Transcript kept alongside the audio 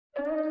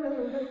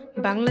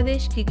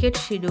Bangladesh cricket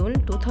schedule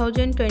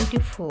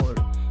 2024.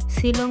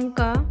 Sri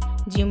Lanka,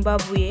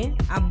 Zimbabwe,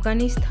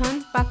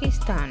 Afghanistan,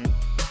 Pakistan.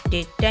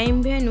 Date,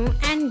 time, venue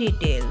and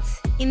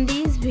details in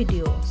this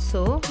video.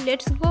 So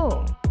let's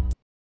go.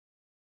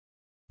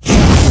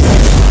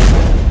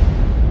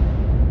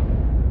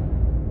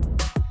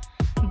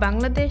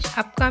 Bangladesh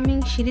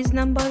upcoming series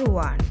number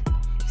 1.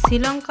 Sri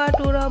Lanka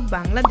Tour of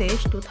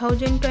Bangladesh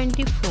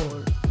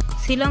 2024.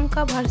 Sri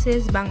Lanka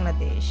vs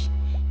Bangladesh.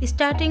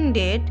 Starting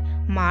date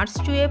March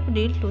to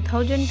April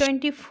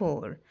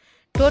 2024.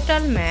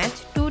 Total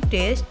match 2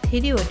 Test,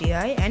 3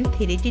 ODI and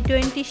 3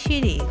 T20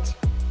 series.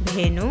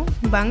 Venue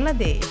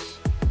Bangladesh.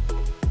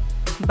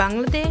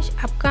 Bangladesh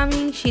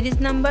upcoming series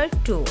number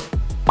 2.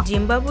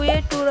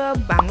 Zimbabwe Tour of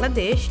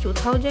Bangladesh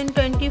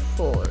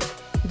 2024.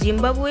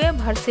 Zimbabwe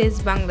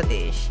vs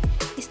Bangladesh.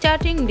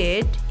 Starting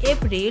date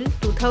April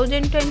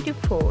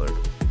 2024.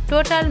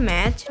 Total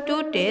match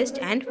 2 Test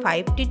and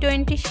 5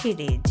 T20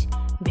 series.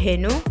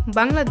 Venue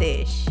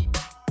Bangladesh.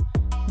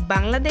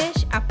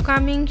 Bangladesh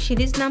upcoming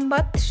series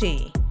number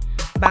 3.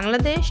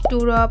 Bangladesh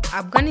Tour of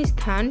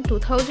Afghanistan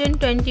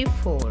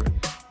 2024.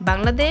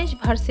 Bangladesh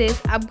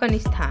vs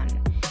Afghanistan.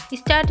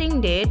 Starting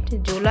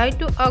date July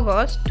to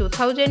August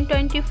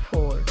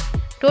 2024.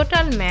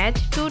 Total match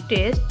 2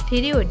 Test,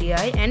 3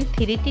 ODI and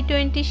 3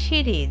 T20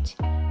 series.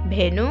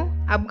 Venue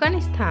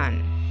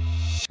Afghanistan.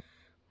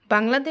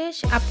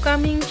 Bangladesh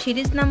upcoming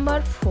series number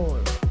 4.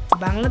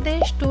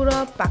 Bangladesh Tour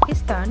of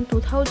Pakistan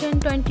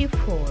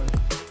 2024.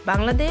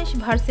 Bangladesh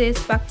vs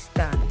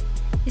Pakistan.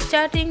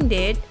 Starting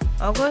date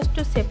August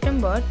to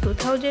September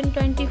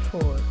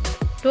 2024.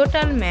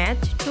 Total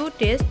match 2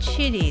 Test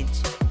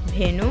series.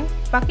 Venue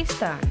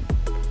Pakistan.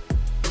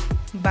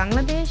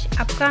 Bangladesh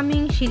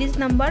upcoming series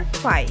number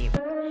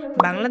 5.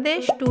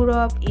 Bangladesh Tour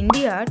of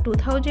India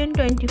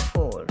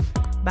 2024.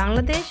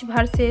 Bangladesh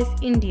vs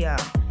India.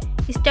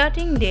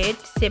 Starting date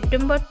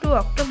September to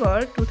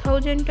October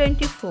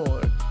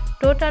 2024.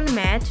 Total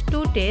match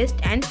 2 Test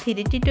and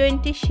 3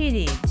 T20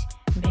 series.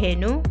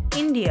 Venue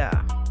India.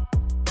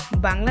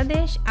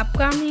 Bangladesh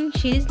upcoming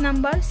series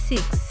number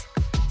 6.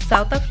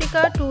 South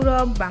Africa Tour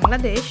of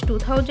Bangladesh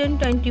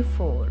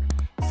 2024.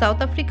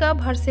 South Africa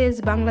vs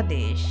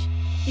Bangladesh.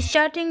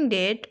 Starting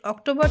date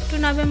October to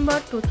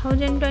November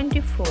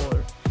 2024.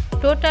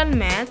 Total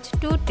match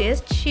 2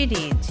 Test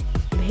series.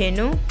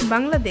 Venue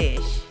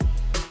Bangladesh.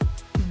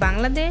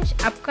 Bangladesh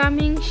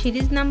upcoming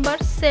series number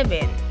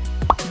 7.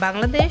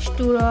 Bangladesh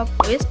Tour of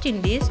West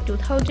Indies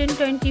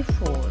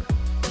 2024.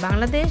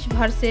 Bangladesh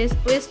vs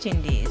West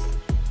Indies.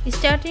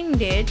 Starting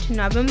date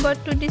November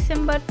to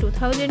December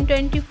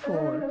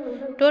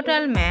 2024.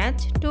 Total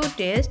match 2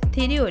 Test,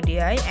 3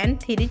 ODI and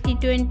 3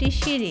 T20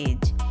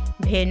 series.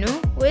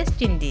 Venue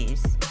West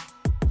Indies.